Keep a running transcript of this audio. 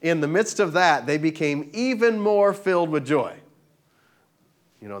In the midst of that, they became even more filled with joy.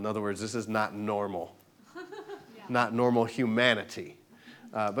 In other words, this is not normal. Not normal humanity.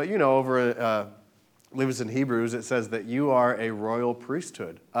 But over I believe it's in Hebrews, it says that you are a royal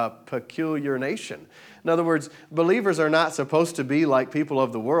priesthood, a peculiar nation. In other words, believers are not supposed to be like people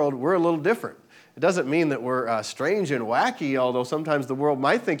of the world. We're a little different. It doesn't mean that we're strange and wacky, although sometimes the world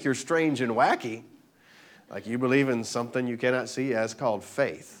might think you're strange and wacky. Like you believe in something you cannot see as called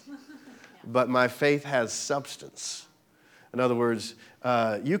faith. But my faith has substance. In other words,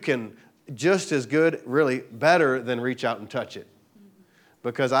 you can just as good, really better than reach out and touch it.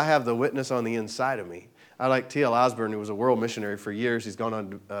 Because I have the witness on the inside of me. I like T.L. Osborne, who was a world missionary for years. He's gone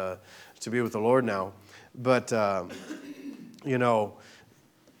on to be with the Lord now. But,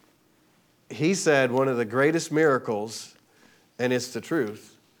 he said one of the greatest miracles, and it's the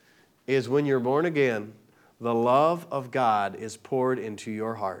truth, is when you're born again, the love of God is poured into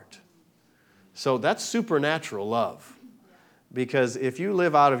your heart. So that's supernatural love. Because if you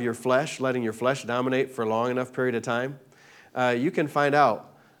live out of your flesh, letting your flesh dominate for a long enough period of time, you can find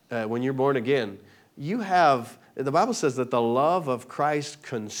out when you're born again, the Bible says that the love of Christ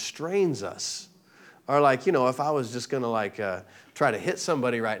constrains us. Or if I was just going to try to hit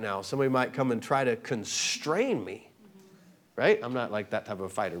somebody right now, somebody might come and try to constrain me, right? I'm not like that type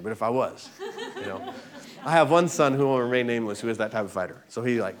of fighter, but if I was, I have one son who will remain nameless who is that type of fighter. So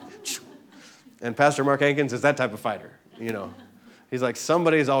he and Pastor Mark Hankins is that type of fighter, He's like,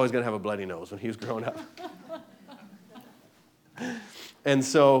 somebody's always going to have a bloody nose when he was growing up. And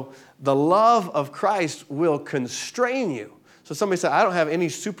so the love of Christ will constrain you. So somebody said, I don't have any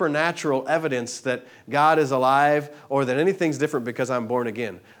supernatural evidence that God is alive or that anything's different because I'm born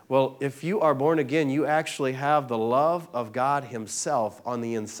again. Well, if you are born again, you actually have the love of God himself on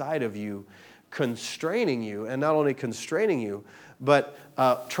the inside of you, constraining you, and not only constraining you, but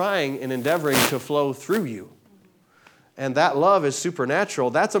trying and endeavoring to flow through you. And that love is supernatural.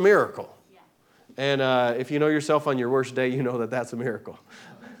 That's a miracle. And if you know yourself on your worst day, you know that that's a miracle.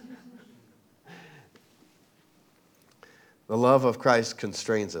 The love of Christ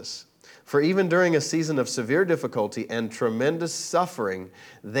constrains us. For even during a season of severe difficulty and tremendous suffering,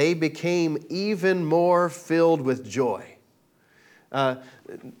 they became even more filled with joy. Dad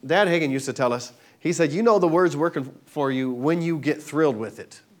Hagin used to tell us, he said, the word's working for you when you get thrilled with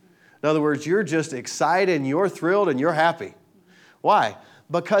it. In other words, you're just excited and you're thrilled and you're happy. Why?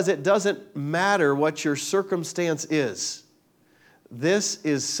 Because it doesn't matter what your circumstance is. This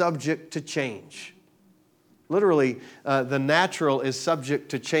is subject to change. Literally, the natural is subject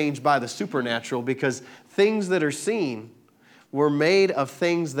to change by the supernatural because things that are seen were made of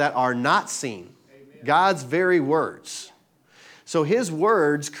things that are not seen. Amen. God's very words. So his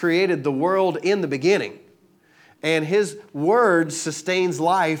words created the world in the beginning. And his word sustains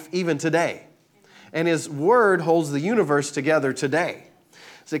life even today. And his word holds the universe together today.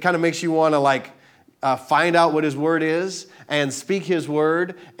 So it kind of makes you want to find out what his word is and speak his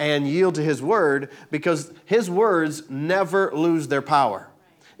word and yield to his word because his words never lose their power.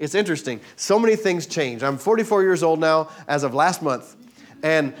 It's interesting. So many things change. I'm 44 years old now as of last month,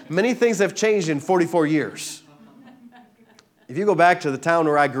 and many things have changed in 44 years. If you go back to the town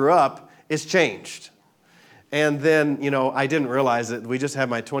where I grew up, it's changed. And then, I didn't realize it. We just had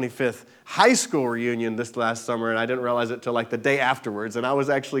my 25th high school reunion this last summer, and I didn't realize it till the day afterwards. And I was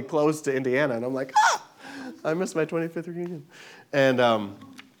actually close to Indiana, and I'm like, I missed my 25th reunion. And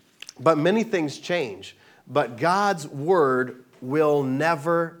but many things change. But God's word will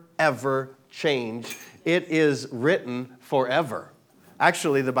never, ever change. It is written forever.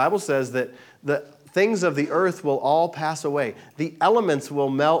 Actually, the Bible says that the things of the earth will all pass away. The elements will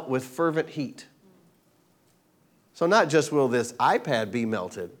melt with fervent heat. So not just will this iPad be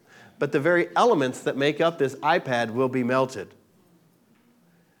melted, but the very elements that make up this iPad will be melted.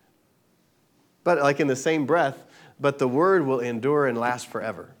 But in the same breath, but the word will endure and last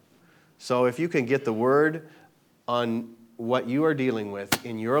forever. So if you can get the word on what you are dealing with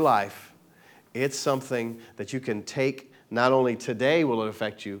in your life, it's something that you can take. Not only today will it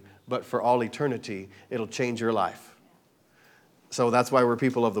affect you, but for all eternity, it'll change your life. So that's why we're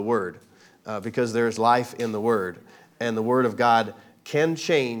people of the word. Because there's life in the Word. And the Word of God can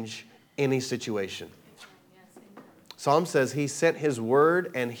change any situation. Psalm says he sent his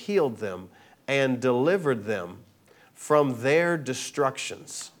word and healed them and delivered them from their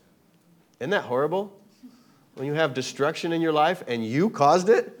destructions. Isn't that horrible? When you have destruction in your life and you caused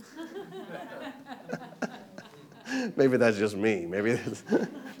it? Maybe that's just me. Maybe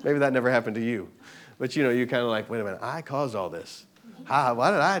that never happened to you. But you're kind of like, wait a minute, I caused all this.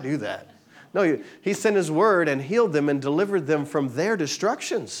 Why did I do that? No, he sent his word and healed them and delivered them from their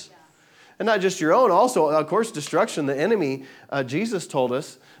destructions. And not just your own, also, of course, destruction, the enemy. Jesus told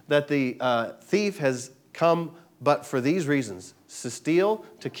us that the thief has come but for these reasons: to steal,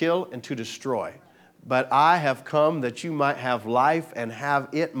 to kill, and to destroy. But I have come that you might have life and have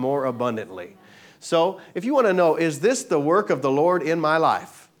it more abundantly. So if you want to know, is this the work of the Lord in my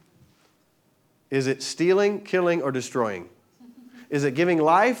life? Is it stealing, killing, or destroying? Is it giving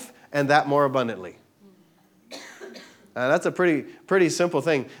life and that more abundantly? That's a pretty simple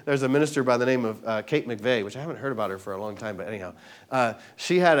thing. There's a minister by the name of Kate McVeigh, which I haven't heard about her for a long time, but anyhow.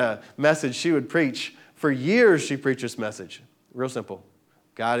 She had a message she would preach. For years she preached this message. Real simple.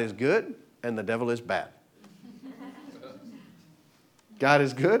 God is good and the devil is bad. God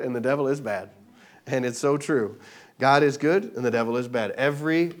is good and the devil is bad. And it's so true. God is good and the devil is bad.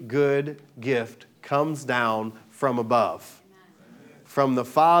 Every good gift comes down from above, from the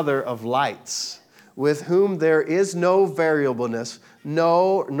Father of lights, with whom there is no variableness,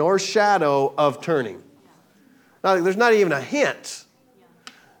 nor shadow of turning. Now, there's not even a hint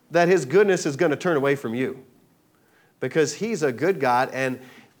that his goodness is going to turn away from you, because he's a good God and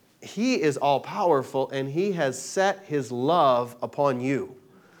he is all-powerful and he has set his love upon you.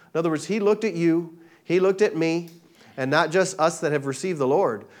 In other words, he looked at you, he looked at me, and not just us that have received the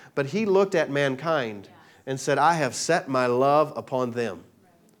Lord, but he looked at mankind and said, I have set my love upon them.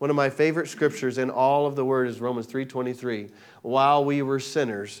 One of my favorite scriptures in all of the Word is Romans 3:23. While we were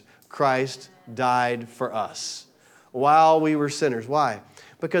sinners, Christ died for us. While we were sinners. Why?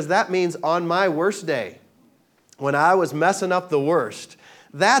 Because that means on my worst day, when I was messing up the worst,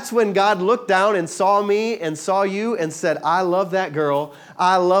 that's when God looked down and saw me and saw you and said, I love that girl,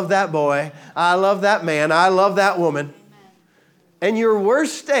 I love that boy, I love that man, I love that woman. Amen. And your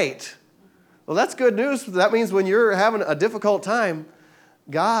worst state, well, that's good news. That means when you're having a difficult time,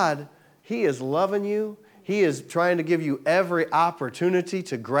 God, he is loving you. He is trying to give you every opportunity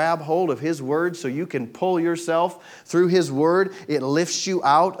to grab hold of his word so you can pull yourself through his word. It lifts you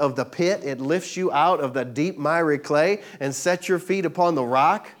out of the pit. It lifts you out of the deep miry clay and sets your feet upon the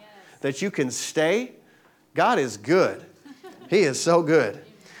rock that you can stay. God is good. He is so good.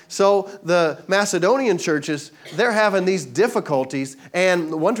 So the Macedonian churches, they're having these difficulties,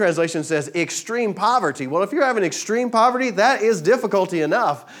 and one translation says extreme poverty. Well, if you're having extreme poverty, that is difficulty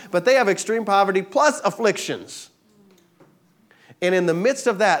enough. But they have extreme poverty plus afflictions. And in the midst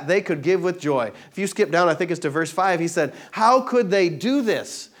of that, they could give with joy. If you skip down, I think it's to verse 5, he said, how could they do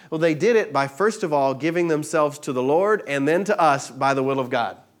this? Well, they did it by, first of all, giving themselves to the Lord and then to us by the will of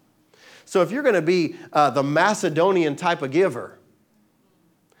God. So if you're going to be the Macedonian type of giver,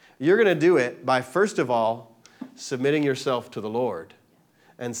 you're going to do it by, first of all, submitting yourself to the Lord.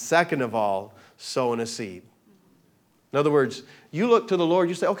 And second of all, sowing a seed. In other words, you look to the Lord,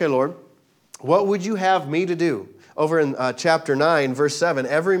 you say, okay, Lord, what would you have me to do? Over in chapter 9, verse 7,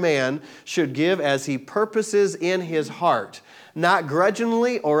 every man should give as he purposes in his heart, not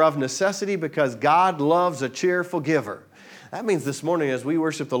grudgingly or of necessity, because God loves a cheerful giver. That means this morning as we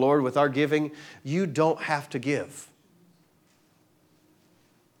worship the Lord with our giving, you don't have to give.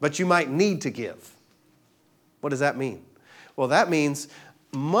 But you might need to give. What does that mean? Well, that means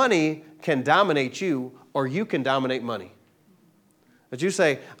money can dominate you or you can dominate money. But you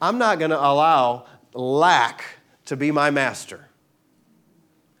say, I'm not going to allow lack to be my master.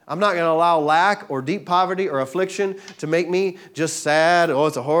 I'm not going to allow lack or deep poverty or affliction to make me just sad. Oh,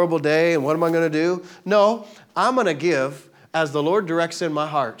 it's a horrible day and what am I going to do? No, I'm going to give as the Lord directs in my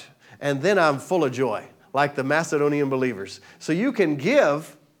heart. And then I'm full of joy, like the Macedonian believers. So you can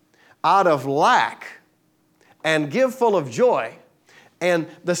give out of lack and give full of joy. And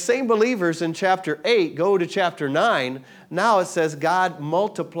the same believers in chapter 8 go to chapter 9. Now it says God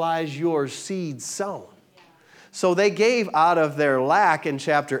multiplies your seed sown. So they gave out of their lack in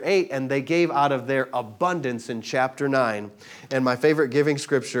chapter 8 and they gave out of their abundance in chapter 9. And my favorite giving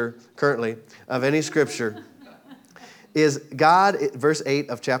scripture currently of any scripture is God, verse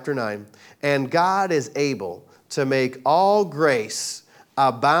 8 of chapter 9. And God is able to make all grace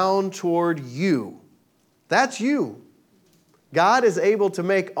abound toward you. That's you. God is able to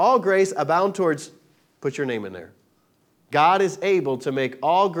make all grace abound towards, put your name in there. God is able to make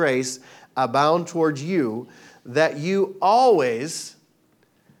all grace abound towards you, that you always,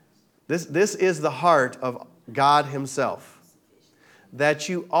 this is the heart of God himself, that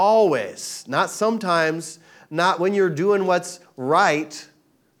you always, not sometimes, not when you're doing what's right,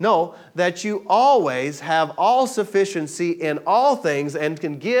 no, that you always have all sufficiency in all things and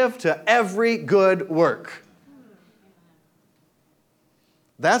can give to every good work.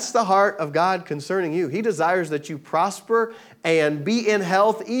 That's the heart of God concerning you. He desires that you prosper and be in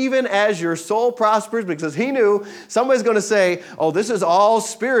health even as your soul prospers, because he knew somebody's going to say, oh, this is all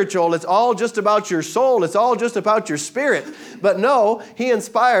spiritual. It's all just about your soul. It's all just about your spirit. But no, he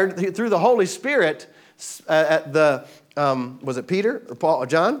inspired through the Holy Spirit, was it Peter or Paul or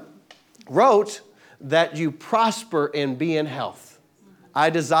John? Wrote that you prosper and be in health. I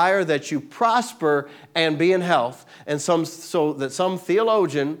desire that you prosper and be in health. And so that some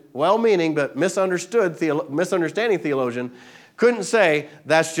theologian, well-meaning but misunderstanding theologian, couldn't say,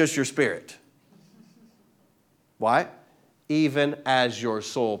 that's just your spirit. Why? Even as your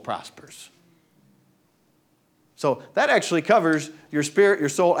soul prospers. So that actually covers your spirit, your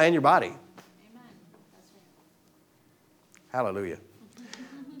soul, and your body. Amen. That's right. Hallelujah.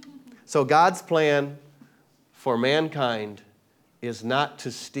 So God's plan for mankind is not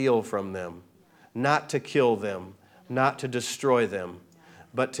to steal from them, not to kill them, not to destroy them,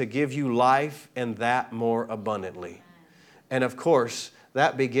 but to give you life and that more abundantly. And of course,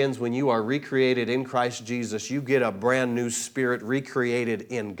 that begins when you are recreated in Christ Jesus. You get a brand new spirit recreated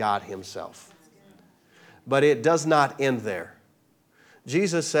in God himself. But it does not end there.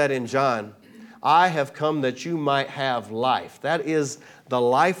 Jesus said in John, I have come that you might have life. That is the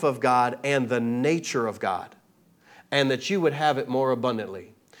life of God and the nature of God, and that you would have it more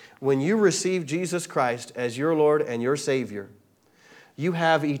abundantly. When you receive Jesus Christ as your Lord and your Savior, you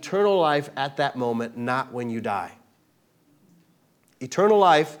have eternal life at that moment, not when you die. Eternal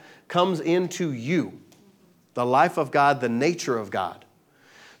life comes into you, the life of God, the nature of God,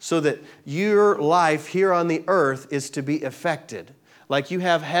 so that your life here on the earth is to be affected. Like you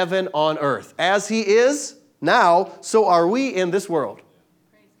have heaven on earth. As he is now, so are we in this world.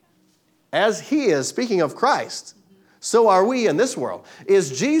 As he is, speaking of Christ, so are we in this world.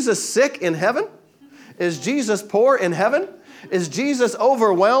 Is Jesus sick in heaven? Is Jesus poor in heaven? Is Jesus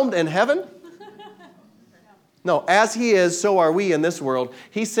overwhelmed in heaven? No, as he is, so are we in this world.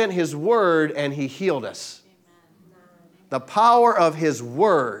 He sent his word and he healed us. The power of his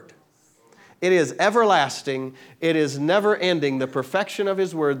word. It is everlasting. It is never ending. The perfection of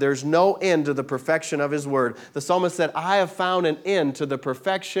his word. There's no end to the perfection of his word. The psalmist said, I have found an end to the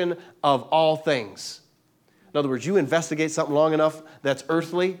perfection of all things. In other words, you investigate something long enough that's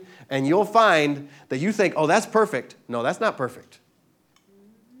earthly, and you'll find that you think, oh, that's perfect. No, that's not perfect.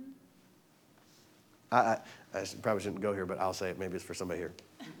 I probably shouldn't go here, but I'll say it. Maybe it's for somebody here.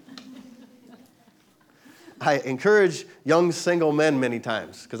 I encourage young single men many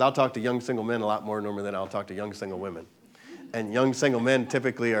times, because I'll talk to young single men a lot more normally than I'll talk to young single women. And young single men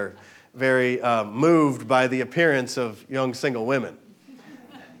typically are very moved by the appearance of young single women.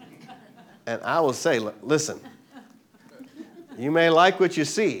 And I will say, listen, you may like what you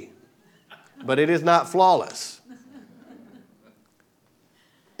see, but it is not flawless.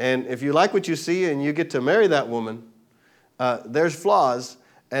 And if you like what you see and you get to marry that woman, there's flaws.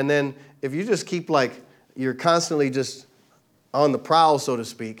 And then if you just keep you're constantly just on the prowl, so to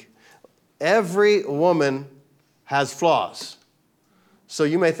speak, every woman has flaws. So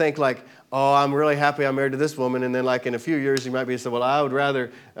you may think oh, I'm really happy I'm married to this woman. And then in a few years, you might be saying, well, I would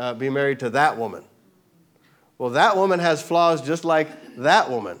rather be married to that woman. Well, that woman has flaws just like that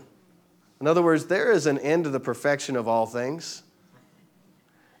woman. In other words, there is an end to the perfection of all things.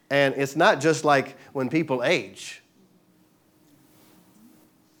 And it's not just like when people age.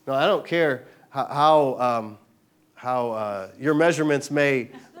 No, I don't care how your measurements may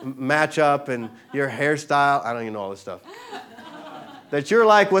match up and your hairstyle. I don't even know all this stuff. That you're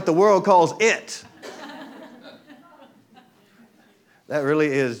like what the world calls it. That really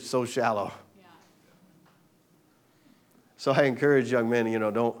is so shallow. Yeah. So I encourage young men,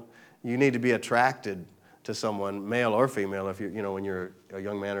 you need to be attracted to someone, male or female, if when you're a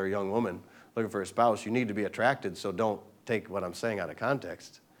young man or a young woman looking for a spouse, you need to be attracted, so don't take what I'm saying out of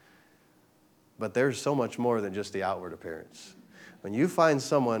context. But there's so much more than just the outward appearance. When you find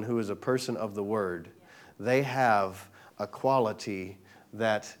someone who is a person of the Word, they have a quality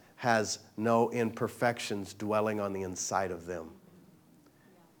that has no imperfections dwelling on the inside of them.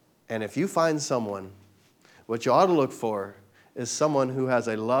 And if you find someone, what you ought to look for is someone who has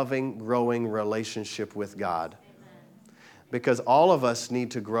a loving, growing relationship with God. Amen. Because all of us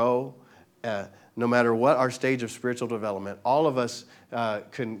need to grow, no matter what our stage of spiritual development. All of us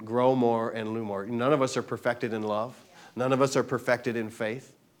can grow more and learn more. None of us are perfected in love. None of us are perfected in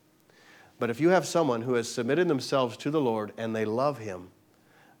faith. But if you have someone who has submitted themselves to the Lord and they love Him,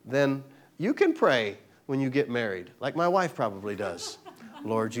 then you can pray when you get married, like my wife probably does.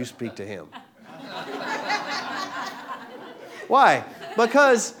 Lord, you speak to him. Why?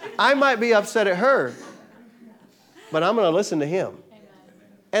 Because I might be upset at her, but I'm going to listen to him.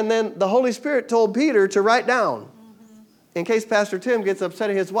 And then the Holy Spirit told Peter to write down, in case Pastor Tim gets upset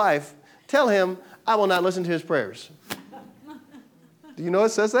at his wife, tell him, I will not listen to his prayers. Do you know it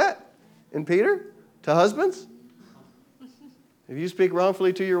says that in Peter to husbands? If you speak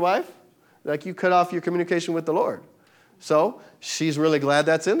wrongfully to your wife, like you cut off your communication with the Lord. So she's really glad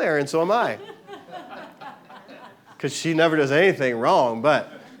that's in there, and so am I. Because she never does anything wrong,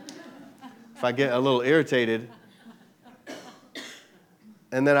 but if I get a little irritated,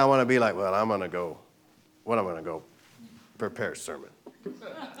 and then I want to be like, well, I'm going to go prepare a sermon.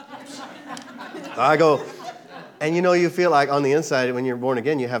 I go, and you feel like on the inside, when you're born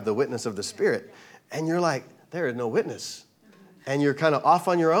again, you have the witness of the Spirit, and you're like, there is no witness. And you're kind of off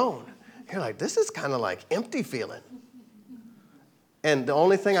on your own. You're like, this is kind of like empty feeling. And the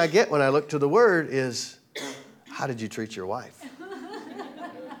only thing I get when I look to the Word is, how did you treat your wife?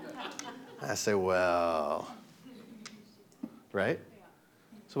 I say, well, right?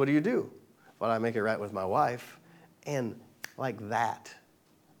 So what do? Well, I make it right with my wife, and like that,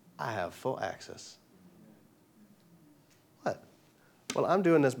 I have full access. What? Well, I'm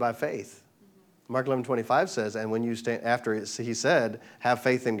doing this by faith. Mark 11:25 says, and when you stand, after he said, have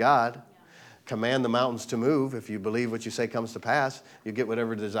faith in God, command the mountains to move. If you believe what you say comes to pass, you get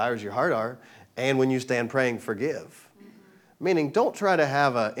whatever desires your heart are. And when you stand praying, forgive. Meaning, don't try to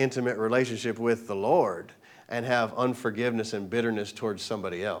have an intimate relationship with the Lord and have unforgiveness and bitterness towards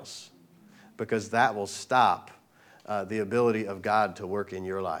somebody else, because that will stop the ability of God to work in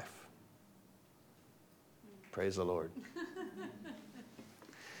your life. Praise the Lord.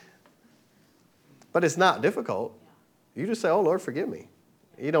 But it's not difficult. You just say, oh, Lord, forgive me.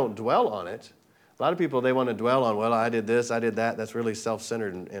 You don't dwell on it. A lot of people, they want to dwell on, well, I did this, I did that. That's really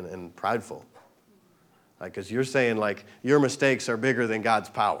self-centered and prideful. Because you're saying, like, your mistakes are bigger than God's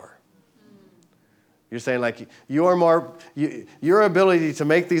power. You're saying, like, your ability to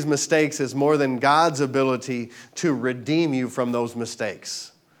make these mistakes is more than God's ability to redeem you from those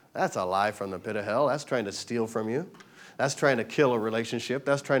mistakes. That's a lie from the pit of hell. That's trying to steal from you. That's trying to kill a relationship.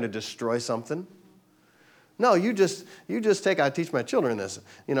 That's trying to destroy something. No, you just take, I teach my children this.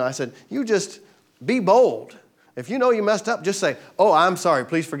 I said, you just be bold. If you know you messed up, just say, oh, I'm sorry,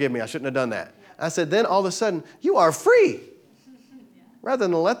 please forgive me, I shouldn't have done that. I said, then all of a sudden, you are free. Rather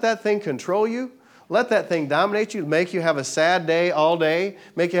than let that thing control you, let that thing dominate you, make you have a sad day all day,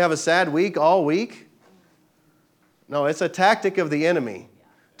 make you have a sad week all week. No, it's a tactic of the enemy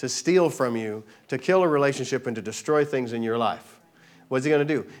to steal from you, to kill a relationship, and to destroy things in your life. What's he going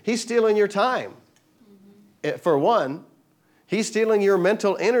to do? He's stealing your time. For one, he's stealing your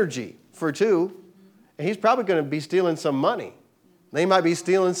mental energy. For two, and he's probably going to be stealing some money. They might be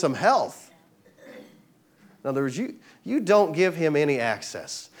stealing some health. In other words, you don't give him any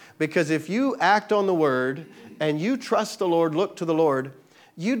access. Because if you act on the word and you trust the Lord, look to the Lord,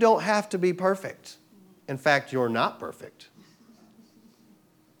 you don't have to be perfect. In fact, you're not perfect.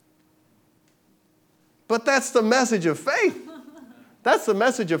 But that's the message of faith. That's the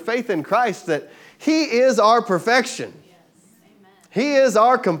message of faith in Christ, that he is our perfection. He is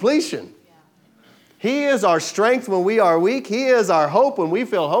our completion. He is our strength when we are weak. He is our hope when we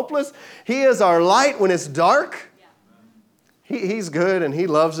feel hopeless. He is our light when it's dark. He's good, and he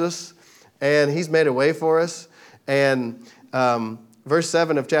loves us, and he's made a way for us. And verse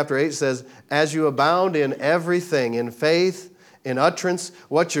 7 of chapter 8 says, as you abound in everything, in faith, in utterance,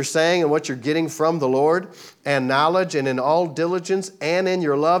 what you're saying and what you're getting from the Lord, and knowledge, and in all diligence, and in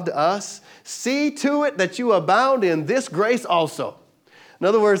your love to us, see to it that you abound in this grace also. In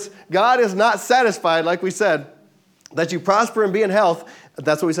other words, God is not satisfied, like we said, that you prosper and be in health.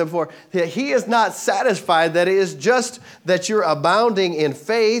 That's what we said before. He is not satisfied that it is just that you're abounding in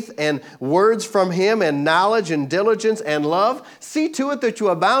faith and words from him and knowledge and diligence and love. See to it that you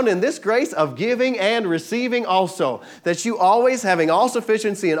abound in this grace of giving and receiving also, that you always, having all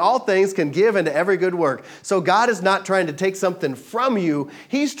sufficiency in all things, can give into every good work. So God is not trying to take something from you.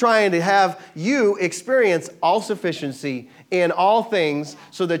 He's trying to have you experience all sufficiency in all things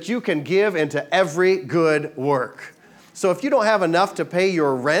so that you can give into every good work. So if you don't have enough to pay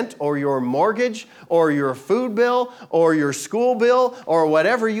your rent or your mortgage or your food bill or your school bill or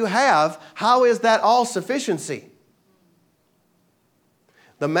whatever you have, how is that all sufficiency?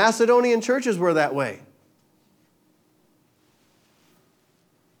 The Macedonian churches were that way.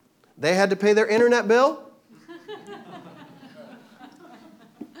 They had to pay their internet bill?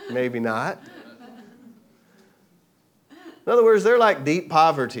 Maybe not. In other words, they're like deep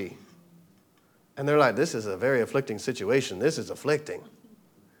poverty. And they're like, this is a very afflicting situation. This is afflicting.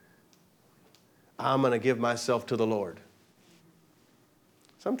 I'm going to give myself to the Lord.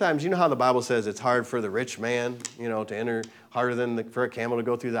 Sometimes, you know how the Bible says it's hard for the rich man, to enter, harder than for a camel to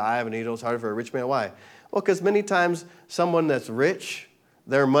go through the eye of a needle. It's harder for a rich man. Why? Well, because many times someone that's rich,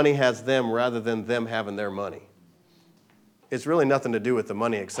 their money has them rather than them having their money. It's really nothing to do with the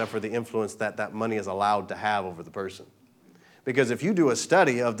money except for the influence that money is allowed to have over the person. Because if you do a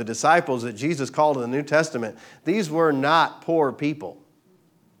study of the disciples that Jesus called in the New Testament, these were not poor people.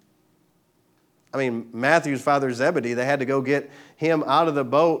 I mean, Matthew's father Zebedee, they had to go get him out of the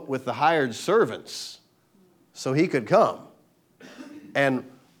boat with the hired servants so he could come and,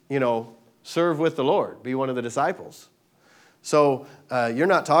 serve with the Lord, be one of the disciples. So you're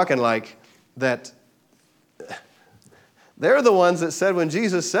not talking like that. They're the ones that said, when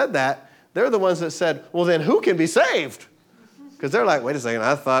Jesus said that, they're the ones that said, well, then who can be saved? Because they're like, wait a second,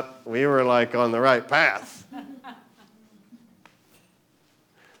 I thought we were like on the right path.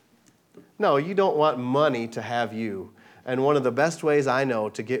 No, you don't want money to have you. And one of the best ways I know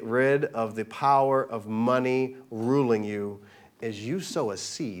to get rid of the power of money ruling you is you sow a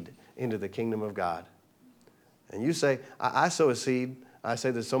seed into the kingdom of God. And you say, I sow a seed. I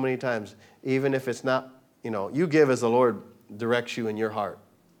say this so many times, even if it's not, you give as the Lord directs you in your heart.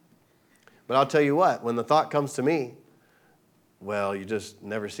 But I'll tell you what, when the thought comes to me, well, you just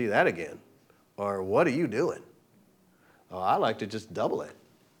never see that again. Or what are you doing? Oh, I like to just double it.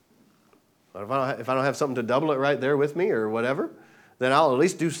 But if I don't have something to double it right there with me or whatever, then I'll at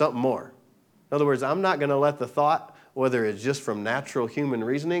least do something more. In other words, I'm not going to let the thought, whether it's just from natural human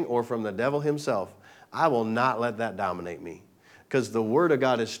reasoning or from the devil himself, I will not let that dominate me. Because the word of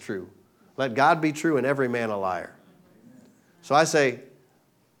God is true. Let God be true and every man a liar. So I say,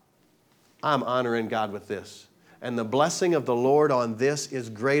 I'm honoring God with this. And the blessing of the Lord on this is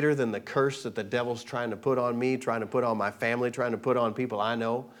greater than the curse that the devil's trying to put on me, trying to put on my family, trying to put on people I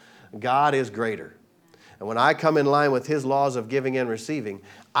know. God is greater. And when I come in line with his laws of giving and receiving,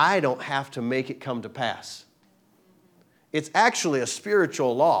 I don't have to make it come to pass. It's actually a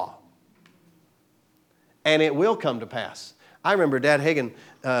spiritual law. And it will come to pass. I remember Dad Hagin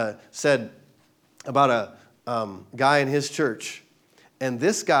said about a guy in his church, and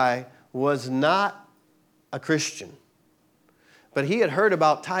this guy was not a Christian, but he had heard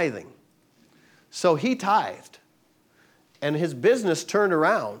about tithing. So he tithed, and his business turned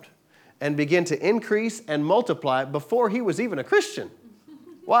around and began to increase and multiply before he was even a Christian.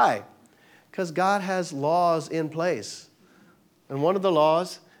 Why? Because God has laws in place. And one of the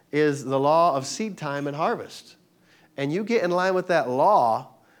laws is the law of seed time and harvest. And you get in line with that law,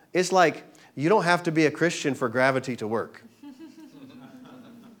 it's like you don't have to be a Christian for gravity to work.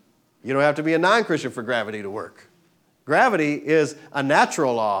 You don't have to be a non-Christian for gravity to work. Gravity is a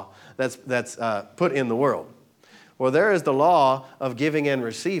natural law that's put in the world. Well, there is the law of giving and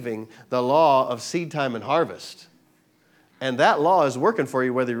receiving, the law of seed time and harvest. And that law is working for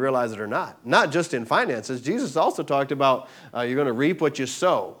you whether you realize it or not. Not just in finances. Jesus also talked about you're going to reap what you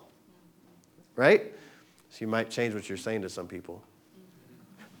sow. Right? So you might change what you're saying to some people.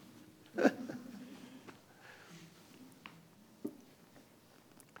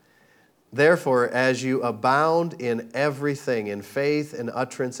 Therefore, as you abound in everything, in faith and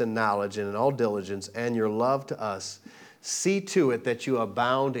utterance and knowledge and in all diligence and your love to us, see to it that you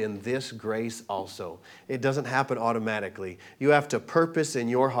abound in this grace also. It doesn't happen automatically. You have to purpose in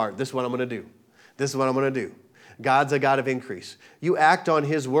your heart, this is what I'm going to do. This is what I'm going to do. God's a God of increase. You act on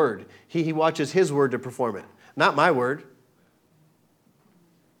his word. He watches his word to perform it, not my word.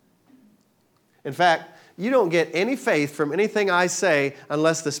 In fact, you don't get any faith from anything I say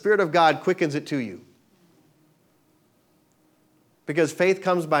unless the Spirit of God quickens it to you. Because faith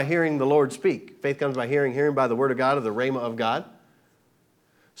comes by hearing the Lord speak. Faith comes by hearing by the word of God, or the rhema of God.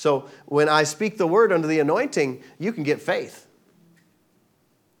 So when I speak the word under the anointing, you can get faith.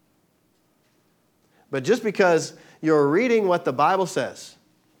 But just because you're reading what the Bible says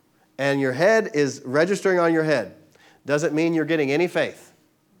and your head is registering on your head doesn't mean you're getting any faith.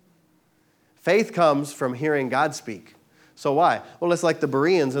 Faith comes from hearing God speak. So why? Well, it's like the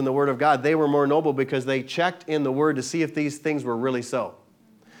Bereans in the Word of God. They were more noble because they checked in the Word to see if these things were really so.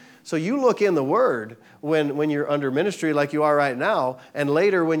 So you look in the Word when you're under ministry like you are right now, and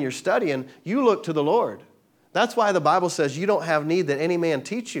later when you're studying, you look to the Lord. That's why the Bible says you don't have need that any man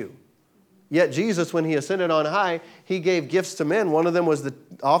teach you. Yet Jesus, when he ascended on high, he gave gifts to men. One of them was the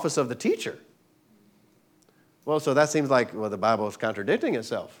office of the teacher. Well, so that seems like, the Bible is contradicting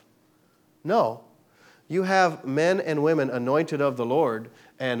itself. No. You have men and women anointed of the Lord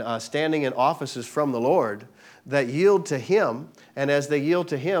and standing in offices from the Lord that yield to him. And as they yield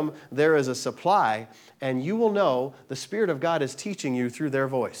to him, there is a supply. And you will know the Spirit of God is teaching you through their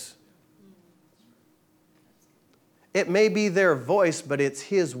voice. It may be their voice, but it's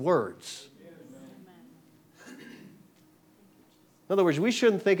His words. In other words, we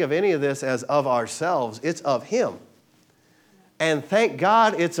shouldn't think of any of this as of ourselves. It's of Him. And thank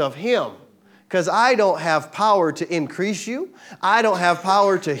God it's of Him. Because I don't have power to increase you. I don't have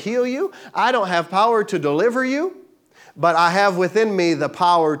power to heal you. I don't have power to deliver you. But I have within me the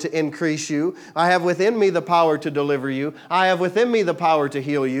power to increase you. I have within me the power to deliver you. I have within me the power to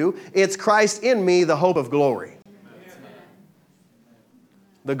heal you. It's Christ in me, the hope of glory.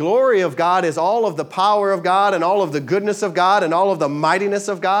 The glory of God is all of the power of God and all of the goodness of God and all of the mightiness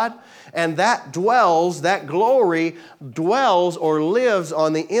of God. And that glory dwells or lives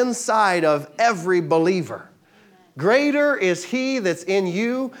on the inside of every believer. Greater is He that's in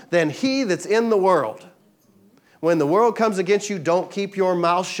you than he that's in the world. When the world comes against you, don't keep your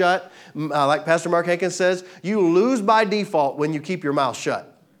mouth shut. Like Pastor Mark Hankins says, you lose by default when you keep your mouth shut.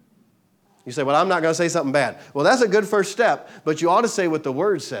 You say, well, I'm not going to say something bad. Well, that's a good first step, but you ought to say what the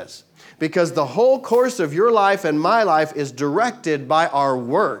Word says. Because the whole course of your life and my life is directed by our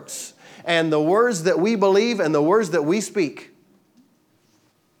words. And the words that we believe and the words that we speak.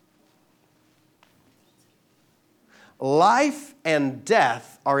 Life and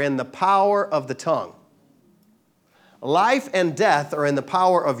death are in the power of the tongue. Life and death are in the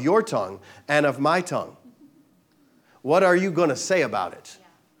power of your tongue and of my tongue. What are you going to say about it?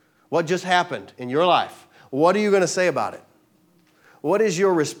 What just happened in your life? What are you going to say about it? What is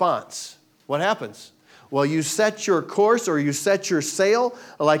your response? What happens? Well, you set your course or you set your sail,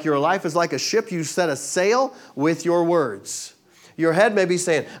 like your life is like a ship. You set a sail with your words. Your head may be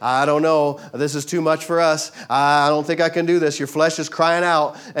saying, I don't know, this is too much for us. I don't think I can do this. Your flesh is crying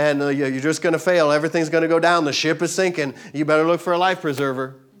out, and you're just going to fail. Everything's going to go down. The ship is sinking. You better look for a life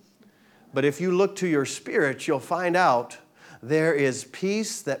preserver. But if you look to your spirit, you'll find out there is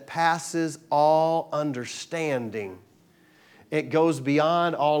peace that passes all understanding. It goes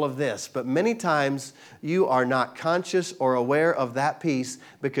beyond all of this. But many times you are not conscious or aware of that peace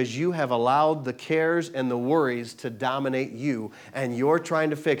because you have allowed the cares and the worries to dominate you. And you're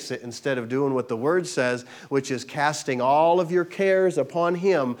trying to fix it instead of doing what the Word says, which is casting all of your cares upon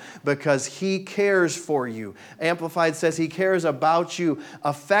Him because He cares for you. Amplified says He cares about you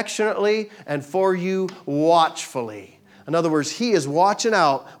affectionately and for you watchfully. In other words, He is watching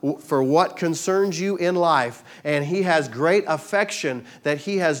out for what concerns you in life, and He has great affection that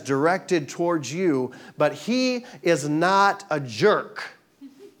He has directed towards you, but He is not a jerk.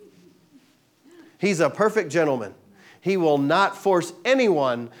 He's a perfect gentleman. He will not force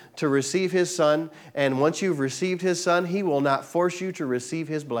anyone to receive His Son, and once you've received His Son, He will not force you to receive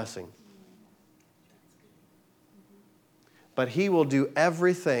His blessing. But He will do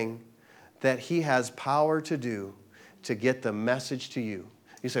everything that He has power to do to get the message to you.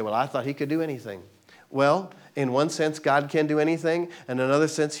 You say, well, I thought He could do anything. Well, in one sense, God can do anything, and in another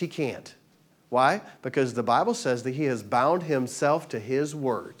sense, He can't. Why? Because the Bible says that He has bound Himself to His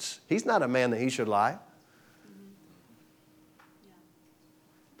words. He's not a man that He should lie.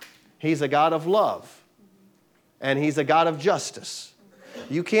 He's a God of love, and He's a God of justice.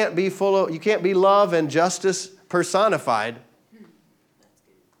 You can't be love and justice personified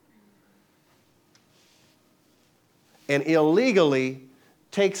and illegally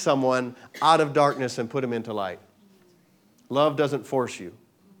take someone out of darkness and put him into light. Love doesn't force you.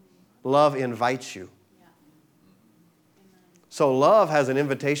 Love invites you. So love has an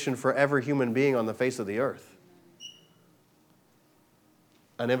invitation for every human being on the face of the earth.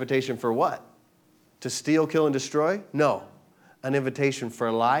 An invitation for what? To steal, kill, and destroy? No. An invitation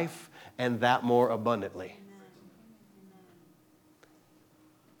for life and that more abundantly.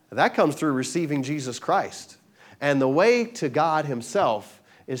 That comes through receiving Jesus Christ. And the way to God Himself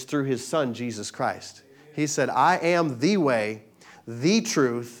is through His Son, Jesus Christ. He said, I am the way, the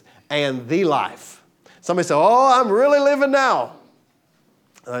truth, and the life. Somebody said, oh, I'm really living now.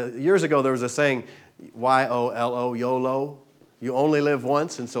 Years ago, there was a saying, YOLO, YOLO. You only live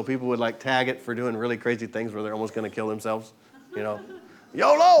once. And so people would like tag it for doing really crazy things where they're almost going to kill themselves. You know,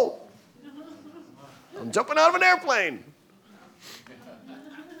 YOLO. I'm jumping out of an airplane.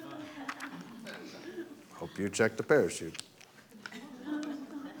 Hope you checked the parachute.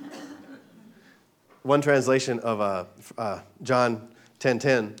 One translation of John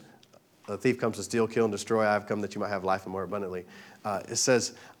 10:10, the thief comes to steal, kill, and destroy. I have come that you might have life and more abundantly. It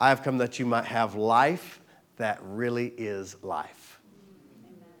says, I have come that you might have life that really is life.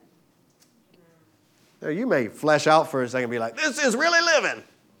 There, you may flesh out for a second and be like, this is really living.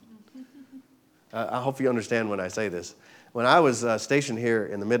 I hope you understand when I say this. When I was stationed here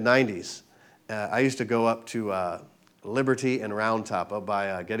in the mid-90s, I used to go up to Liberty and Round Top up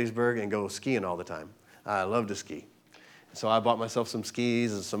by Gettysburg and go skiing all the time. I love to ski. So I bought myself some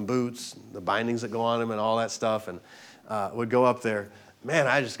skis and some boots, the bindings that go on them and all that stuff, and would go up there. Man,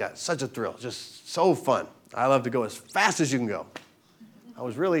 I just got such a thrill, just so fun. I love to go as fast as you can go. I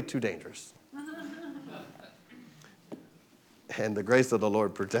was really too dangerous. And the grace of the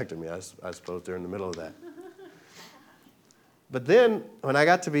Lord protected me, I suppose, during the middle of that. But then, when I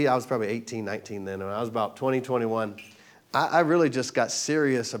got to be, I was probably 18, 19 then, when I was about 20, 21, I really just got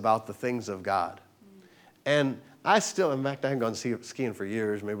serious about the things of God. And I still, in fact, I haven't gone skiing for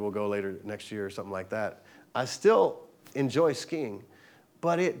years. Maybe we'll go later next year or something like that. I still enjoy skiing,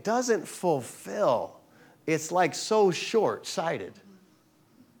 but it doesn't fulfill. It's like so short-sighted.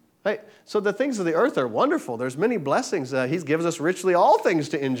 Right? So the things of the earth are wonderful. There's many blessings. He gives us richly all things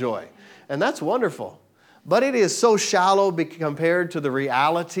to enjoy. And that's wonderful. But it is so shallow compared to the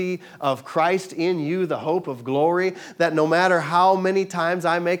reality of Christ in you, the hope of glory, that no matter how many times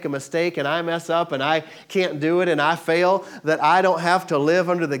I make a mistake and I mess up and I can't do it and I fail, that I don't have to live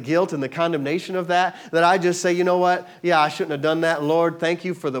under the guilt and the condemnation of that I just say, you know what? Yeah, I shouldn't have done that. Lord, thank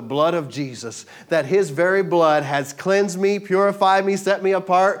you for the blood of Jesus, that his very blood has cleansed me, purified me, set me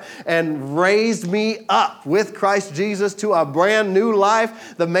apart, and raised me up with Christ Jesus to a brand new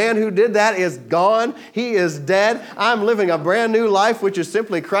life. The man who did that is gone. He is dead. I'm living a brand new life, which is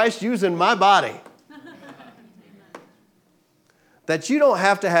simply Christ using my body. That you don't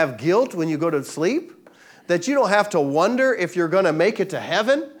have to have guilt when you go to sleep. That you don't have to wonder if you're going to make it to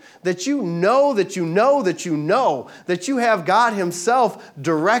heaven. That you know that you have God himself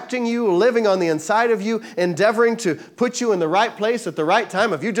directing you, living on the inside of you, endeavoring to put you in the right place at the right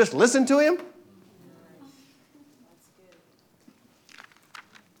time if you just listen to him.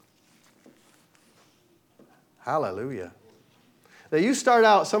 Hallelujah. That you start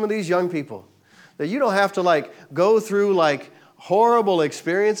out, some of these young people, that you don't have to go through horrible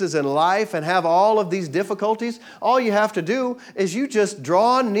experiences in life and have all of these difficulties. All you have to do is you just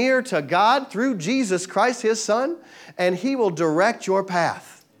draw near to God through Jesus Christ, his son, and he will direct your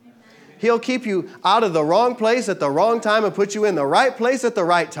path. He'll keep you out of the wrong place at the wrong time and put you in the right place at the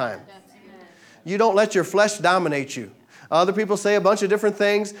right time. You don't let your flesh dominate you. Other people say a bunch of different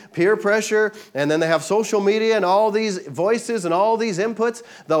things, peer pressure, and then they have social media and all these voices and all these inputs.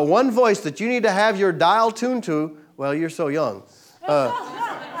 The one voice that you need to have your dial tuned to, well, you're so young. The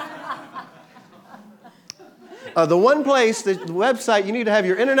one place, the website you need to have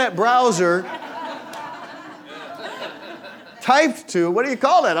your internet browser typed to, what do you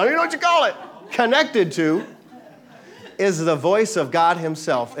call it? I don't even know what you call it. Connected to, is the voice of God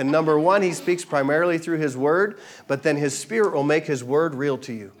himself. And number one, he speaks primarily through his word, but then his spirit will make his word real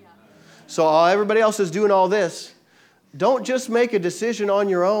to you. So while everybody else is doing all this, don't just make a decision on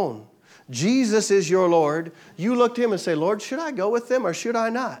your own. Jesus is your Lord. You look to him and say, Lord, should I go with them or should I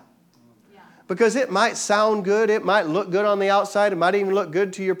not? Because it might sound good. It might look good on the outside. It might even look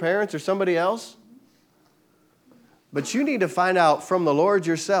good to your parents or somebody else. But you need to find out from the Lord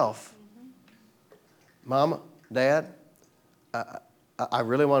yourself. Mama, Dad, I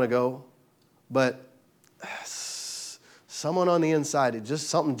really want to go, but someone on the inside,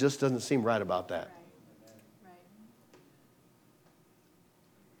 something just doesn't seem right about that. Right.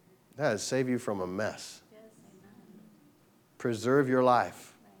 That would save you from a mess. Yes, amen. Preserve your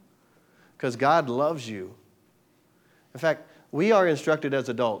life. Because God loves you. In fact, we are instructed as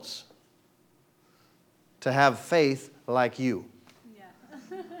adults to have faith like you.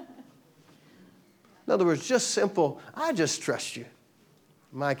 In other words, just simple, I just trust you.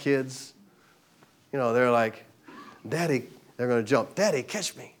 My kids, they're like, Daddy, they're going to jump. Daddy,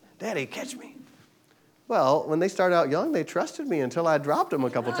 catch me. Daddy, catch me. Well, when they started out young, they trusted me until I dropped them a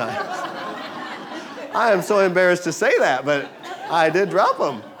couple times. I am so embarrassed to say that, but I did drop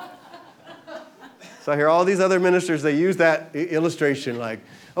them. So I hear all these other ministers, they use that illustration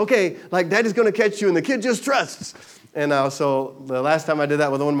okay, Daddy's going to catch you and the kid just trusts. And so the last time I did that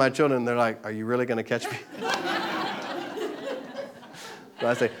with one of my children, they're like, are you really going to catch me? So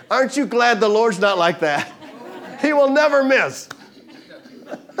I say, aren't you glad the Lord's not like that? He will never miss.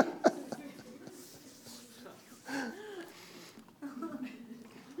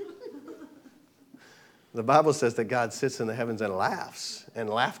 The Bible says that God sits in the heavens and laughs. And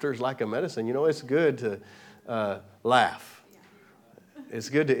laughter is like a medicine. It's good to laugh. It's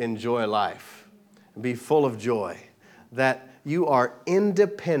good to enjoy life and be full of joy. That you are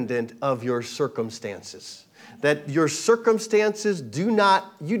independent of your circumstances. That your circumstances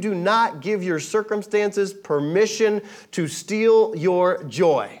you do not give your circumstances permission to steal your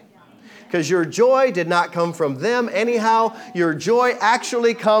joy. Because your joy did not come from them anyhow. Your joy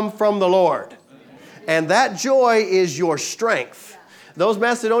actually come from the Lord. And that joy is your strength. Those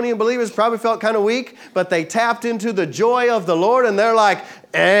Macedonian believers probably felt kind of weak, but they tapped into the joy of the Lord, and they're like,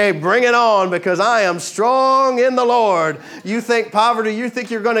 hey, bring it on, because I am strong in the Lord. You think poverty, you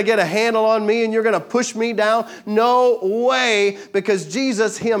think you're going to get a handle on me and you're going to push me down? No way, because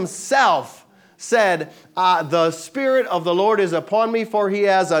Jesus himself said, the Spirit of the Lord is upon me, for he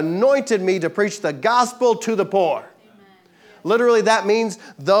has anointed me to preach the gospel to the poor. Literally, that means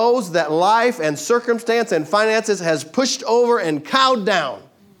those that life and circumstance and finances has pushed over and cowed down.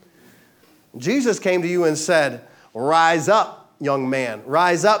 Jesus came to you and said, rise up, young man.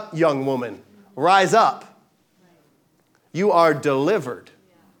 Rise up, young woman. Rise up. You are delivered.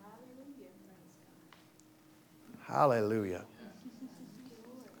 Hallelujah.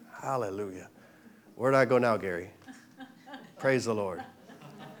 Hallelujah. Where do I go now, Gary? Praise the Lord.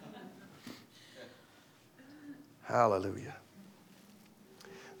 Hallelujah.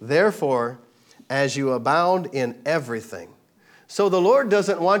 Therefore, as you abound in everything. So the Lord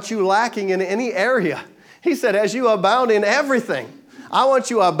doesn't want you lacking in any area. He said, as you abound in everything. I want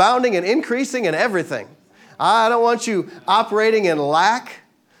you abounding and increasing in everything. I don't want you operating in lack,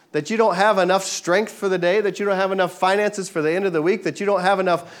 that you don't have enough strength for the day, that you don't have enough finances for the end of the week, that you don't have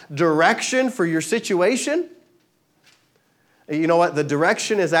enough direction for your situation. You know what? The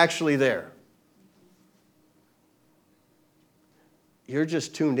direction is actually there. You're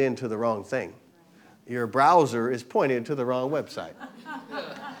just tuned into the wrong thing. Your browser is pointed to the wrong website.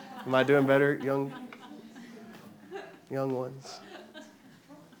 Am I doing better, young ones?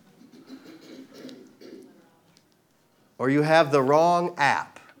 Or you have the wrong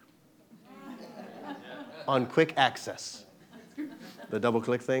app on quick access. The double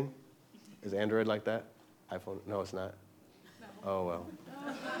click thing? Is Android like that? iPhone? No, it's not. Oh, well.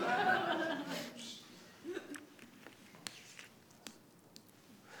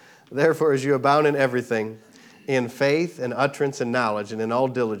 Therefore, as you abound in everything, in faith and utterance and knowledge, and in all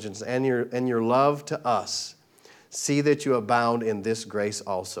diligence, and your love to us, see that you abound in this grace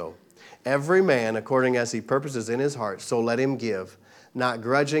also. Every man, according as he purposes in his heart, so let him give, not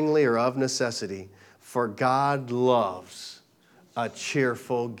grudgingly or of necessity, for God loves a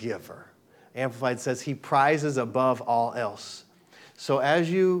cheerful giver. Amplified says he prizes above all else. So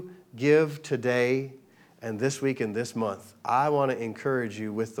as you give today, and this week and this month, I want to encourage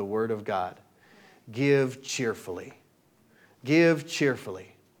you with the Word of God. Give cheerfully. Give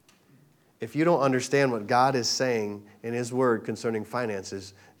cheerfully. If you don't understand what God is saying in His Word concerning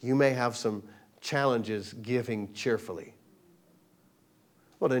finances, you may have some challenges giving cheerfully.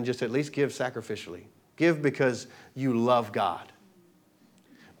 Well, then just at least give sacrificially. Give because you love God.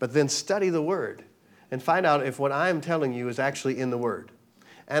 But then study the Word and find out if what I'm telling you is actually in the Word.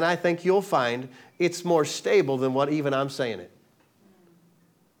 And I think you'll find it's more stable than what even I'm saying it.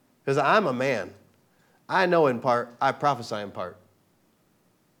 Because I'm a man. I know in part, I prophesy in part.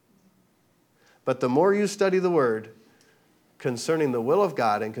 But the more you study the Word concerning the will of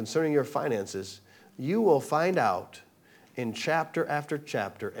God and concerning your finances, you will find out in chapter after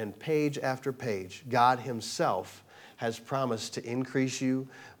chapter and page after page, God Himself has promised to increase you,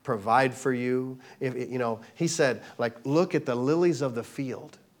 provide for you. He said, look at the lilies of the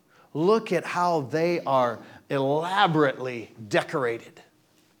field. Look at how they are elaborately decorated.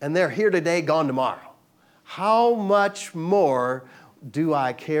 And they're here today, gone tomorrow. How much more do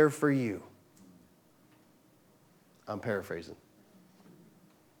I care for you? I'm paraphrasing.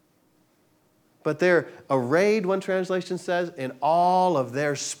 But they're arrayed, one translation says, in all of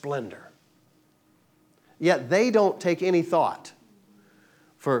their splendor. Yet they don't take any thought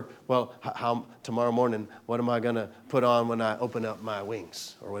for, how tomorrow morning, what am I going to put on when I open up my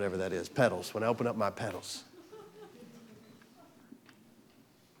wings? Or whatever that is, petals, when I open up my petals.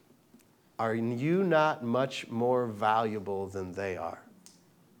 Are you not much more valuable than they are?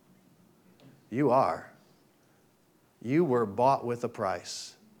 You are. You were bought with a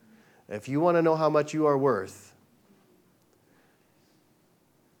price. If you want to know how much you are worth,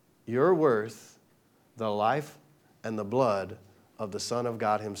 you're worth the life and the blood of the Son of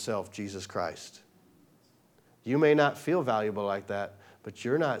God Himself, Jesus Christ. You may not feel valuable like that, but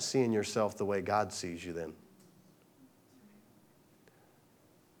you're not seeing yourself the way God sees you then.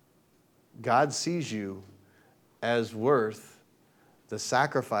 God sees you as worth the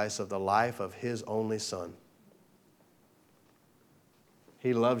sacrifice of the life of His only Son.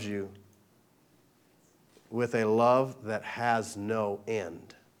 He loves you with a love that has no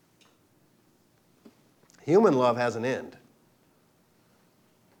end. Human love has an end.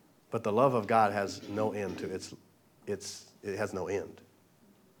 But the love of God has no end to it. It has no end.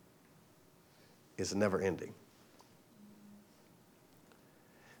 It's never ending.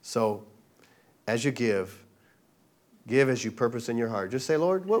 So, as you give Give as you purpose in your heart. Just say,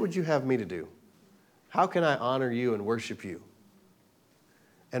 Lord, what would you have me to do? How can I honor you and worship you?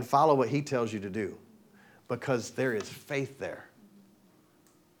 And follow what he tells you to do. Because there is faith there.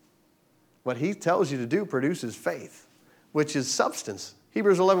 What he tells you to do produces faith, which is substance.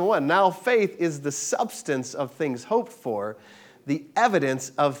 Hebrews 11:1. Now faith is the substance of things hoped for, the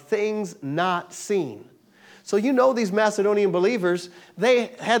evidence of things not seen. So you know these Macedonian believers, they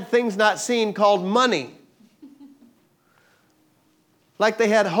had things not seen called money. Like they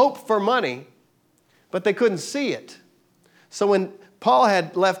had hope for money, but they couldn't see it. So when Paul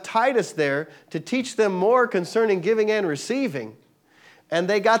had left Titus there to teach them more concerning giving and receiving, and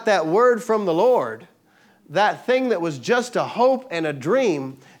they got that word from the Lord, that thing that was just a hope and a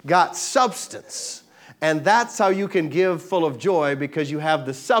dream got substance. And that's how you can give full of joy, because you have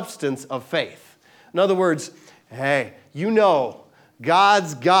the substance of faith. In other words, hey, you know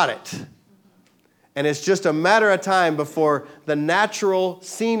God's got it. And it's just a matter of time before the natural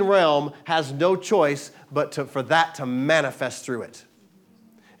seen realm has no choice but for that to manifest through it.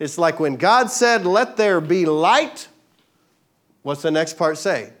 It's like when God said, let there be light. What's the next part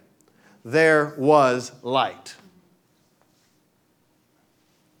say? There was light.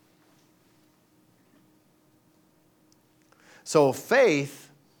 So faith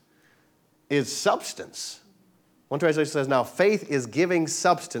is substance. One translation says, now faith is giving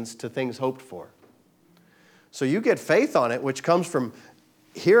substance to things hoped for. So you get faith on it, which comes from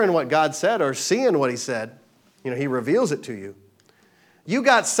hearing what God said or seeing what he said. You know, he reveals it to you. You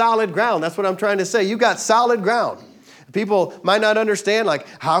got solid ground. That's what I'm trying to say. You got solid ground. People might not understand, like,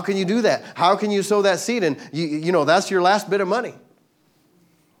 how can you do that? How can you sow that seed? And, you know, that's your last bit of money.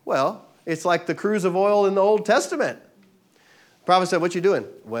 Well, it's like the cruse of oil in the Old Testament. The prophet said, what you doing?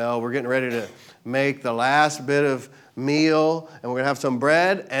 Well, we're getting ready to make the last bit of meal, and we're going to have some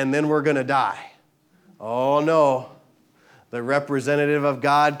bread, and then we're going to die. Oh, no. The representative of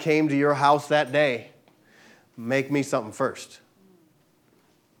God came to your house that day. Make me something first.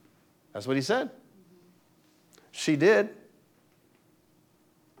 That's what he said. She did.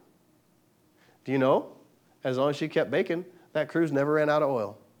 Do you know? As long as she kept baking, that cruse never ran out of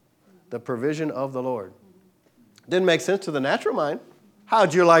oil. The provision of the Lord. Didn't make sense to the natural mind.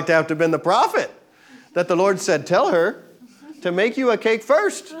 How'd you like to have been the prophet that the Lord said, tell her to make you a cake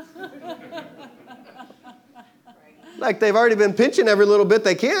first? Like they've already been pinching every little bit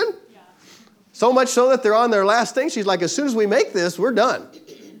they can. Yeah. So much so that they're on their last thing. She's like, as soon as we make this, we're done.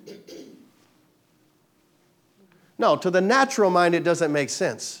 No, to the natural mind, it doesn't make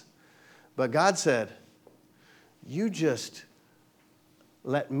sense. But God said, you just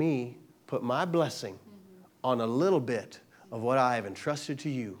let me put my blessing on a little bit of what I have entrusted to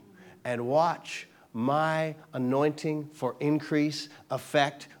you, and watch my anointing for increase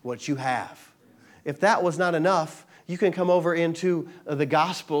affect what you have. If that was not enough, you can come over into the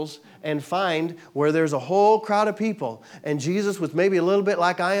Gospels and find where there's a whole crowd of people, and Jesus was maybe a little bit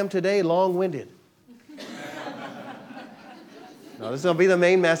like I am today, long-winded. No, this is going to be the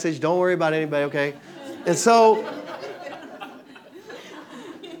main message. Don't worry about anybody, okay? And so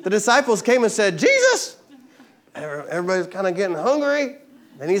the disciples came and said, Jesus, everybody's kind of getting hungry.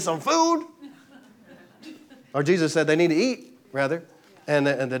 They need some food. Or Jesus said they need to eat, rather. And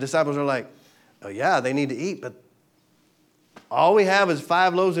the disciples are like, oh, yeah, they need to eat, but all we have is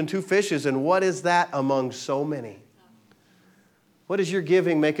 5 loaves and 2 fishes, and what is that among so many? What does your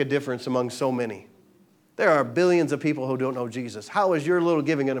giving make a difference among so many? There are billions of people who don't know Jesus. How is your little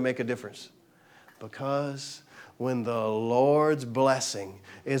giving going to make a difference? Because when the Lord's blessing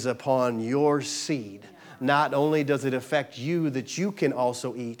is upon your seed, not only does it affect you that you can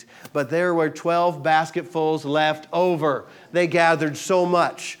also eat, but there were 12 basketfuls left over. They gathered so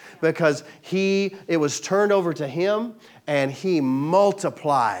much because it was turned over to him, and he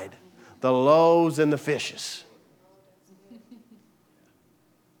multiplied the loaves and the fishes.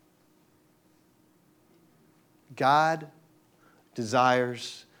 God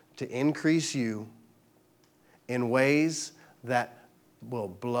desires to increase you in ways that will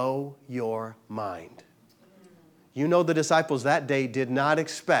blow your mind. You know, the disciples that day did not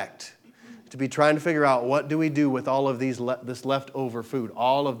expect to be trying to figure out, what do we do with all of this leftover food,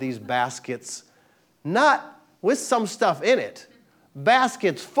 all of these baskets, not with some stuff in it,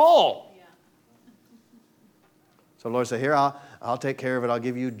 baskets full. Yeah. So the Lord said, here, I'll take care of it. I'll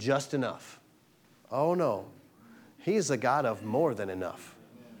give you just enough. Oh, no. He's the God of more than enough.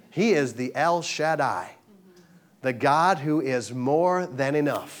 He is the El Shaddai, the God who is more than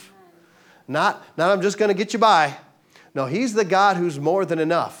enough. Not I'm just going to get you by. No, he's the God who's more than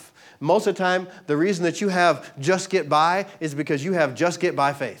enough. Most of the time, the reason that you have just get by is because you have just get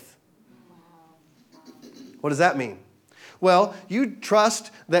by faith. What does that mean? Well, you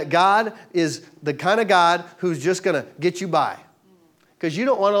trust that God is the kind of God who's just going to get you by. Because you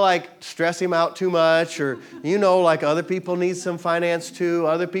don't want to like stress him out too much, or like other people need some finance too,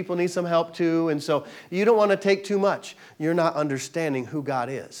 other people need some help too, and so you don't want to take too much. You're not understanding who God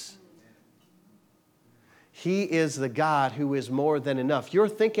is. He is the God who is more than enough. You're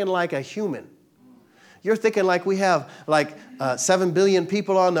thinking like a human. You're thinking like we have 7 billion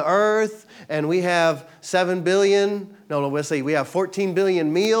people on the earth, and we have 7 billion, let's say we have 14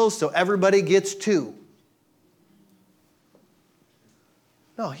 billion meals, so everybody gets 2.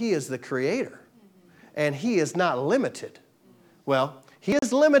 No, he is the creator, and he is not limited. Well, he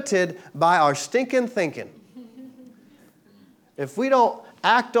is limited by our stinking thinking. If we don't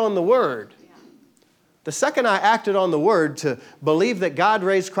act on the word, the second I acted on the word to believe that God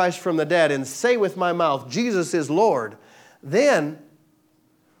raised Christ from the dead and say with my mouth, Jesus is Lord, then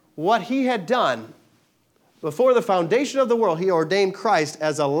what he had done before the foundation of the world, he ordained Christ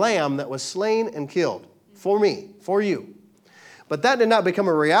as a lamb that was slain and killed for me, for you. But that did not become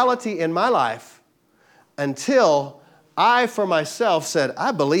a reality in my life until I, for myself, said,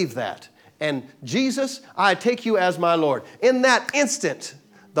 I believe that. And Jesus, I take you as my Lord. In that instant,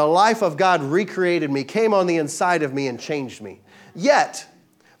 the life of God recreated me, came on the inside of me and changed me. Yet,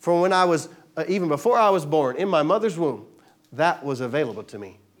 from when I was, even before I was born, in my mother's womb, that was available to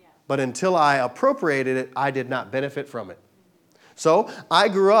me. But until I appropriated it, I did not benefit from it. So I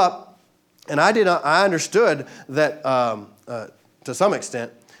grew up, and I understood that, to some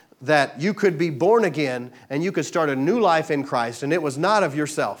extent, that you could be born again and you could start a new life in Christ, and it was not of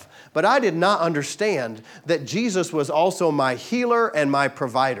yourself. But I did not understand that Jesus was also my healer and my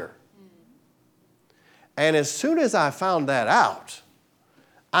provider. And as soon as I found that out,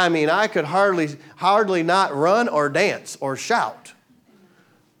 I could hardly not run or dance or shout.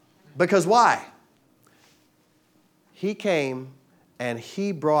 Because why? He came and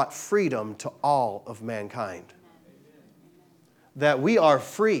he brought freedom to all of mankind. That we are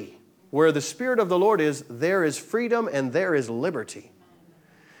free. Where the Spirit of the Lord is, there is freedom and there is liberty.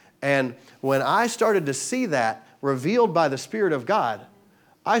 And when I started to see that revealed by the Spirit of God,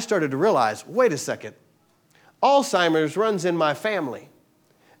 I started to realize, wait a second, Alzheimer's runs in my family,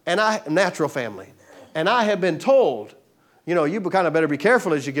 natural family. And I have been told, you kind of better be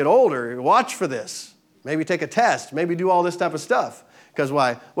careful as you get older. Watch for this. Maybe take a test. Maybe do all this type of stuff. Because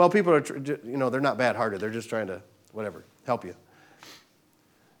why? Well, people are, they're not bad-hearted. They're just trying to, help you.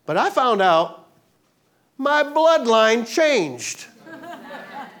 But I found out my bloodline changed.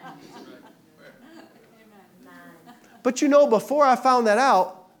 But before I found that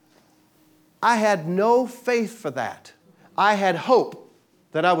out, I had no faith for that. I had hope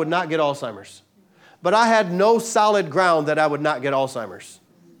that I would not get Alzheimer's. But I had no solid ground that I would not get Alzheimer's.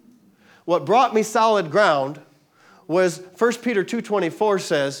 What brought me solid ground was 1 Peter 2:24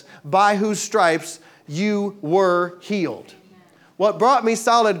 says, by whose stripes you were healed. What brought me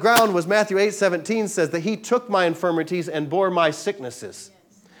solid ground was Matthew 8:17 says that he took my infirmities and bore my sicknesses.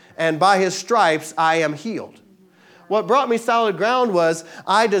 And by his stripes I am healed. What brought me solid ground was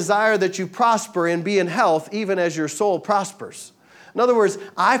I desire that you prosper and be in health even as your soul prospers. In other words,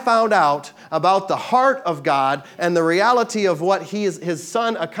 I found out about the heart of God and the reality of what his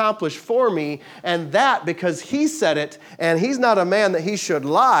Son accomplished for me, and that because he said it, and he's not a man that he should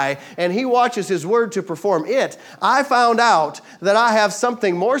lie, and he watches his word to perform it, I found out that I have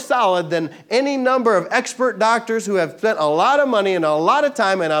something more solid than any number of expert doctors who have spent a lot of money and a lot of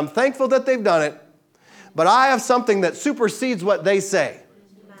time, and I'm thankful that they've done it, but I have something that supersedes what they say.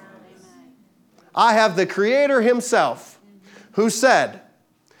 I have the Creator himself, who said,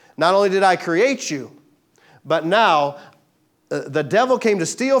 not only did I create you, but now the devil came to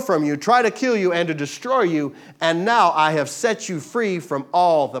steal from you, try to kill you, and to destroy you, and now I have set you free from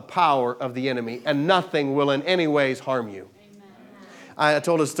all the power of the enemy, and nothing will in any ways harm you. Amen. I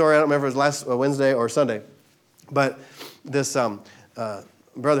told a story, I don't remember if it was last Wednesday or Sunday, but this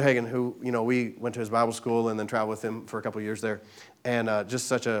Brother Hagin, who, we went to his Bible school and then traveled with him for a couple of years there, and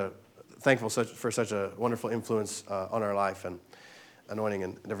just thankful for such a wonderful influence on our life and anointing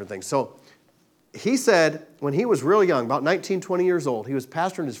and different things. So he said when he was real young, about 19, 20 years old, he was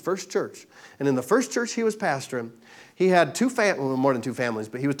pastoring his first church. And in the first church he was pastoring, he had more than two families,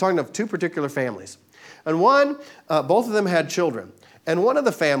 but he was talking of two particular families. And both of them had children. And one of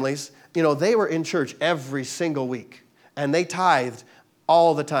the families, they were in church every single week. And they tithed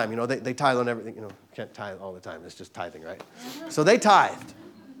all the time. They tithe on everything. You can't tithe all the time. It's just tithing, right? So they tithed.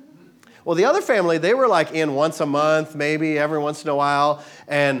 Well, the other family, they were in once a month, maybe every once in a while,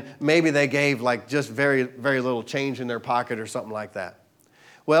 and maybe they gave just very, very little change in their pocket or something like that.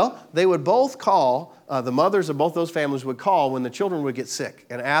 Well, they would both call, the mothers of both those families would call when the children would get sick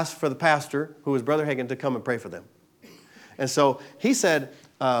and ask for the pastor, who was Brother Hagin, to come and pray for them. And so he said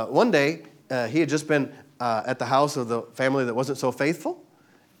one day he had just been at the house of the family that wasn't so faithful,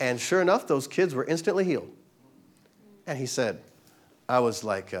 and sure enough, those kids were instantly healed. And he said, I was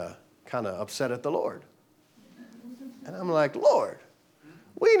like kind of upset at the Lord. And I'm like, Lord,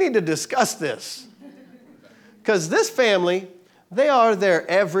 we need to discuss this. Because this family, they are there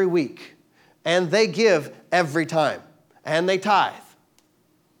every week, and they give every time, and they tithe.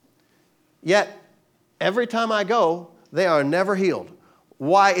 Yet, every time I go, they are never healed.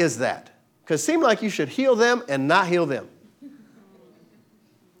 Why is that? Because it seems like you should heal them and not heal them.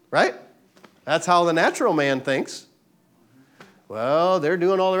 Right? That's how the natural man thinks. Well, they're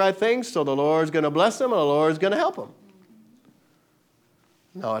doing all the right things, so the Lord's going to bless them and the Lord's going to help them.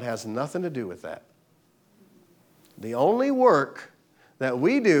 No, it has nothing to do with that. The only work that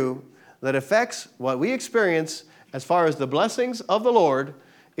we do that affects what we experience as far as the blessings of the Lord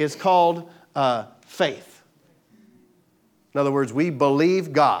is called faith. In other words, we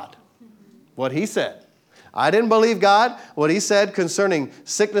believe God, what He said. I didn't believe God, what He said concerning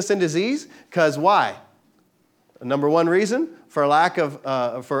sickness and disease, because why? Number one reason for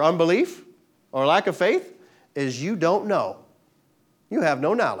for unbelief or lack of faith is you don't know. You have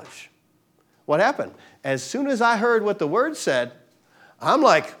no knowledge. What happened? As soon as I heard what the Word said, I'm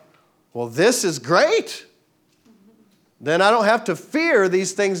like, well, this is great. Then I don't have to fear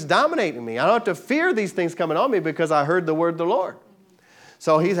these things dominating me. I don't have to fear these things coming on me because I heard the word of the Lord.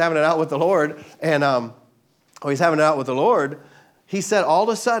 So he's having it out with the Lord, and he's having it out with the Lord. He said all of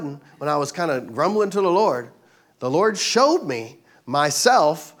a sudden, when I was kind of grumbling to the Lord showed me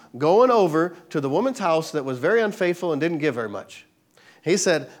myself going over to the woman's house that was very unfaithful and didn't give very much. He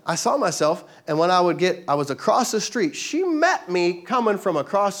said, I saw myself, and when I was across the street, she met me coming from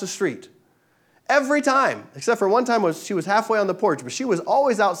across the street. Every time, except for one time she was halfway on the porch, but she was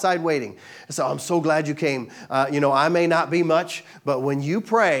always outside waiting. And so I'm so glad you came. I may not be much, but when you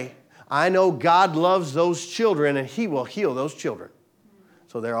pray, I know God loves those children, and He will heal those children.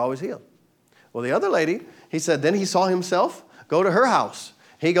 So they're always healed. Well, the other lady, he said, then he saw himself go to her house.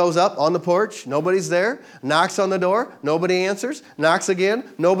 He goes up on the porch, nobody's there, knocks on the door, nobody answers, knocks again,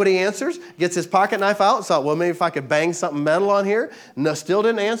 nobody answers, gets his pocket knife out, thought, well, maybe if I could bang something metal on here. No, still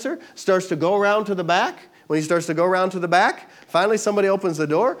didn't answer, starts to go around to the back. When he starts to go around to the back, finally somebody opens the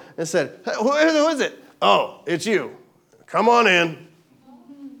door and said, hey, who is it? Oh, it's you. Come on in.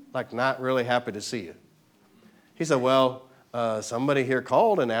 Like, not really happy to see you. He said, well, somebody here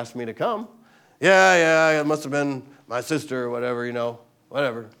called and asked me to come. Yeah, it must have been my sister or whatever,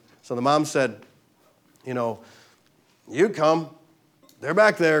 whatever. So the mom said, you come. They're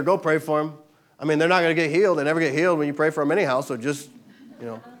back there. Go pray for them. I mean, they're not going to get healed. They never get healed when you pray for them anyhow, so just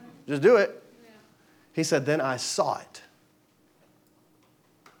do it. Yeah. He said, then I saw it.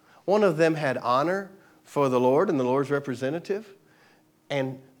 One of them had honor for the Lord and the Lord's representative,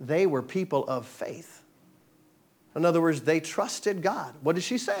 and they were people of faith. In other words, they trusted God. What did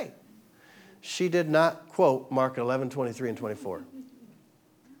she say? She did not quote Mark 11:23 and 24.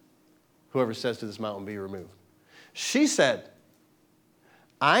 Whoever says to this mountain, be removed. She said,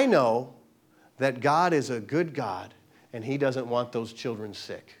 I know that God is a good God, and He doesn't want those children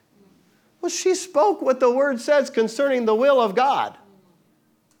sick. Well, she spoke what the Word says concerning the will of God.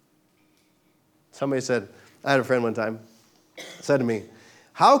 Somebody said, I had a friend one time, said to me,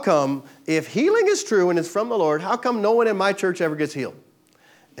 how come, if healing is true and it's from the Lord, how come no one in my church ever gets healed?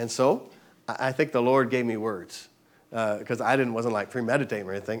 And so, I think the Lord gave me words. Because wasn't like premeditating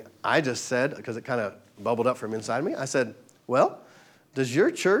or anything. I just said, because it kind of bubbled up from inside me, I said, well, does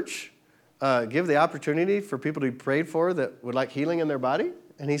your church give the opportunity for people to be prayed for that would like healing in their body?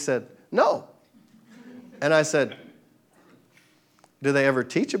 And he said, no. And I said, do they ever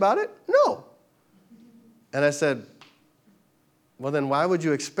teach about it? No. And I said, well, then why would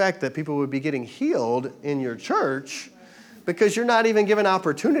you expect that people would be getting healed in your church? Because you're not even given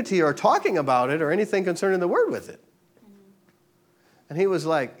opportunity or talking about it or anything concerning the word with it. And he was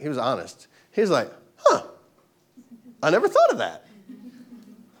honest. He was like, I never thought of that.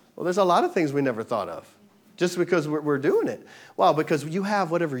 Well, there's a lot of things we never thought of just because we're doing it. Well, because you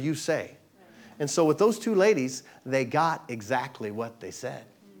have whatever you say. And so with those two ladies, they got exactly what they said.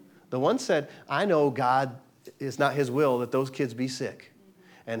 The one said, I know God is not His will that those kids be sick.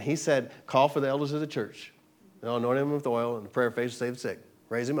 And he said, call for the elders of the church. Anoint him with oil and the prayer of faith to save the sick.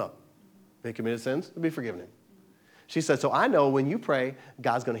 Raise him up. If he committed sins, it'll be forgiven him. She said, so I know when you pray,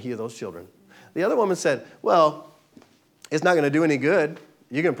 God's going to heal those children. The other woman said, well, it's not going to do any good.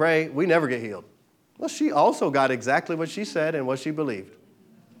 You can pray. We never get healed. Well, she also got exactly what she said and what she believed.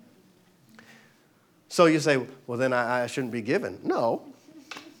 So you say, well, then I shouldn't be giving. No.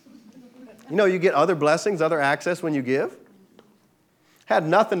 You know, you get other blessings, other access when you give. Had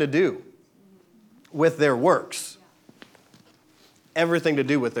nothing to do with their works. Everything to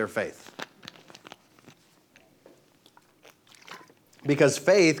do with their faith. Because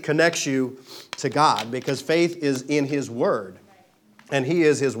faith connects you to God. Because faith is in His Word. And He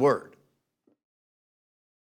is His Word.